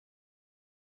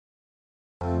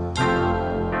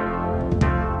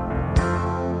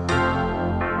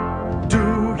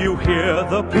hear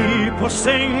the people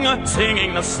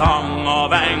singing the song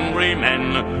of angry men.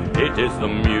 It is the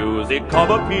music of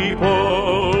a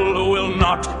people who will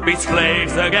not be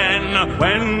slaves again.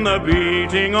 When the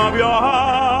beating of your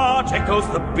heart echoes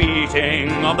the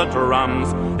beating of the drums,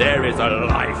 there is a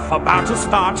life about to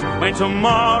start when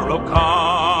tomorrow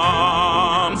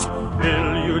comes.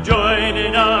 Will you join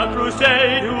in a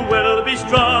crusade? Who will be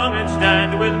strong and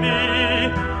stand with me?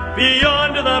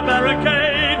 Beyond the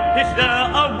barricade, is there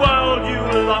a world you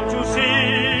long to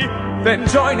see? Then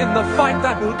join in the fight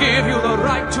that will give you the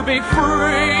right to be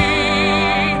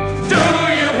free. Do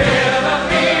you hear the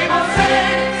people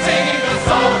singing the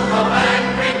song of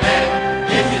angry men?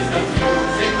 It is the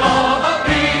music of a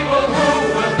people who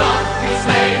will not be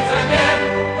slaves again.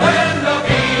 When the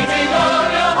beating of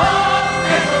your heart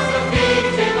echoes the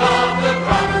beating of the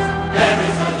drums, there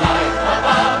is a life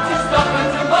about to stop and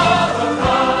tomorrow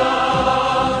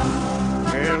comes.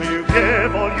 Will you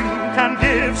give all you can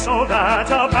give so that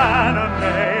a banner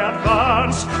may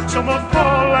advance? Some will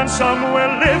fall and some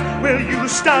will live. Will you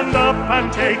stand up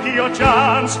and take your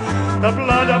chance? The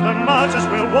blood of the martyrs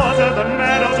will water the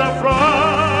meadows of France.